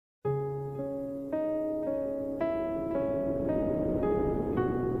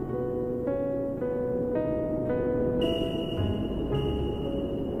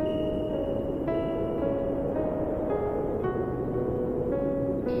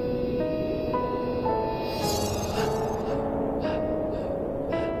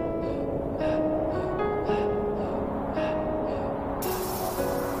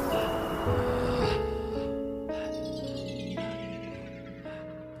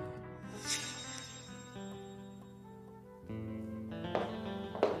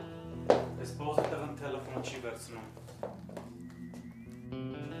personal.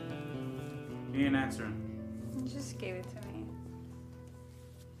 He ain't answering. Just give it to me.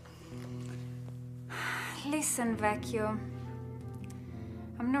 Listen, Vecchio.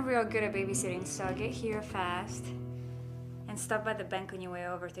 I'm not real good at babysitting, so I'll get here fast and stop by the bank on your way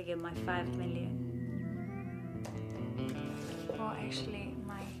over to get my 5 million. Well, actually,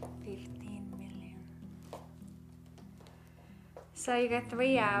 my 15 million. So you got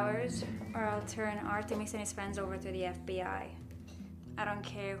 3 hours, or I'll turn Artemis and his friends over to the FBI. I don't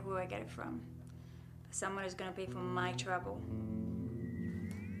care who I get it from. But someone is gonna pay for my trouble.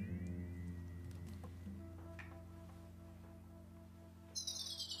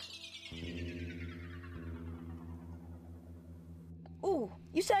 Ooh,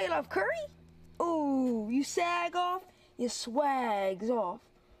 you sagging off Curry? Ooh, you sag off, your swag's off.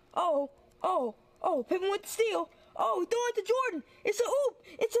 Oh, Pippin with the steal. Oh, throw it to Jordan. It's a oop.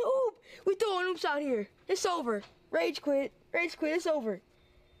 It's a oop. We throwing oops out here. It's over. Rage quit. It's over.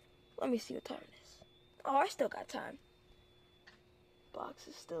 Let me see what time it is. Oh, I still got time. Box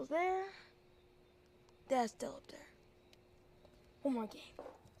is still there. Dad's still up there. One more game.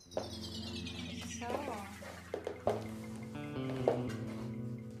 So,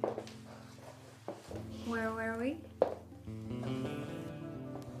 where were we?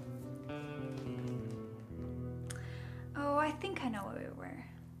 Oh, I think I know where we were.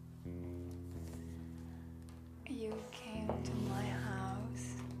 You came to my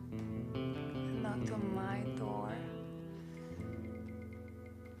house, knocked on my door,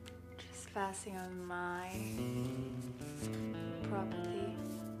 trespassing on my property.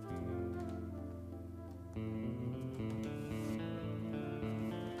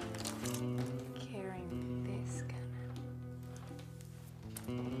 Carrying this gun.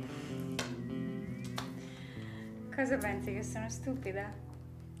 Cosa pensi che sono stupida?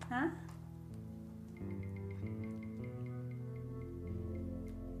 Huh?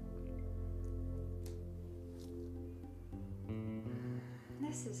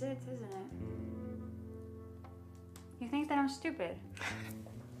 This is it, isn't it? You think that I'm stupid?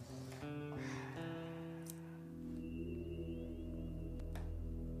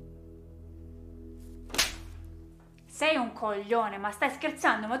 Sei un coglione, ma stai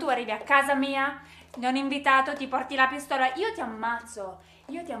scherzando? Ma tu arrivi a casa mia, non invitato, ti porti la pistola, io ti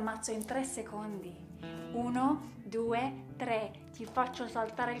ammazzo in 3 secondi. 1, 2, 3, ti faccio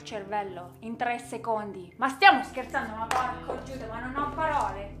saltare il cervello in 3 secondi. Ma stiamo scherzando, ma porco Giuda, ma non ho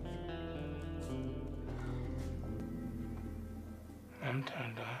parole. I'm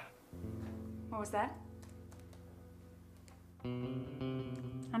turned on. What was that?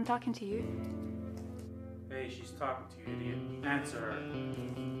 I'm talking to you. Hey, she's talking to you, idiot. Answer her.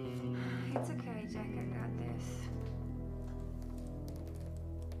 It's okay, Jack, I got this.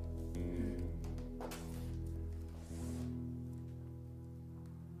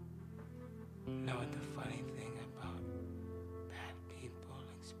 You know what the funny thing about bad people,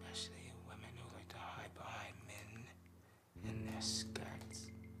 especially women who like to hide behind men in their skirts,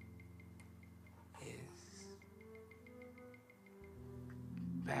 is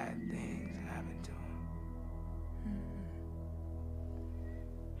bad things happen to them.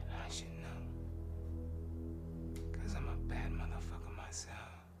 And I should know, because I'm a bad motherfucker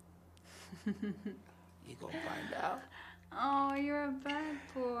myself. You gon' find out. Oh, you're a bad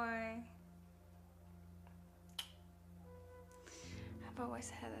boy. I've always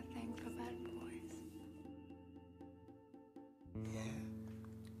had a thing for bad boys. Yeah.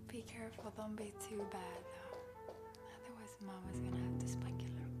 Be careful, don't be too bad though. Otherwise, Mama's gonna have to spank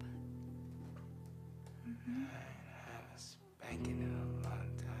your little butt. I ain't had a spanking in a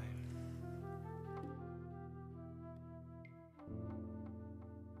long time.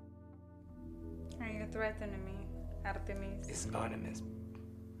 Are you threatening me, Artemis? It's Artemis.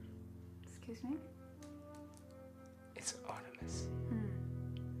 Excuse me? It's Artemis.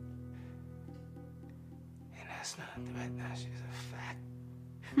 And that's not a threat, that's just a fact.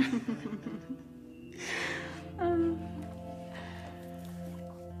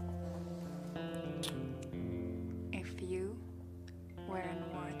 If you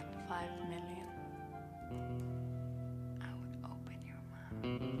weren't worth 5 million, I would open your mouth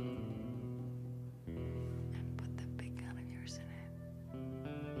and put the big gun of yours in it,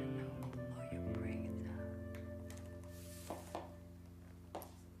 and I will blow your brains out.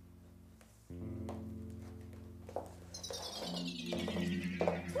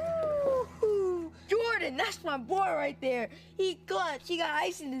 Woo-hoo. Jordan, that's my boy right there. He clutch. He got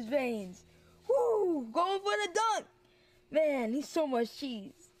ice in his veins. Woo! Going for the dunk. Man, he's so much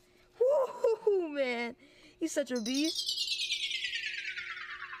cheese. Woo-hoo, man. He's such a beast.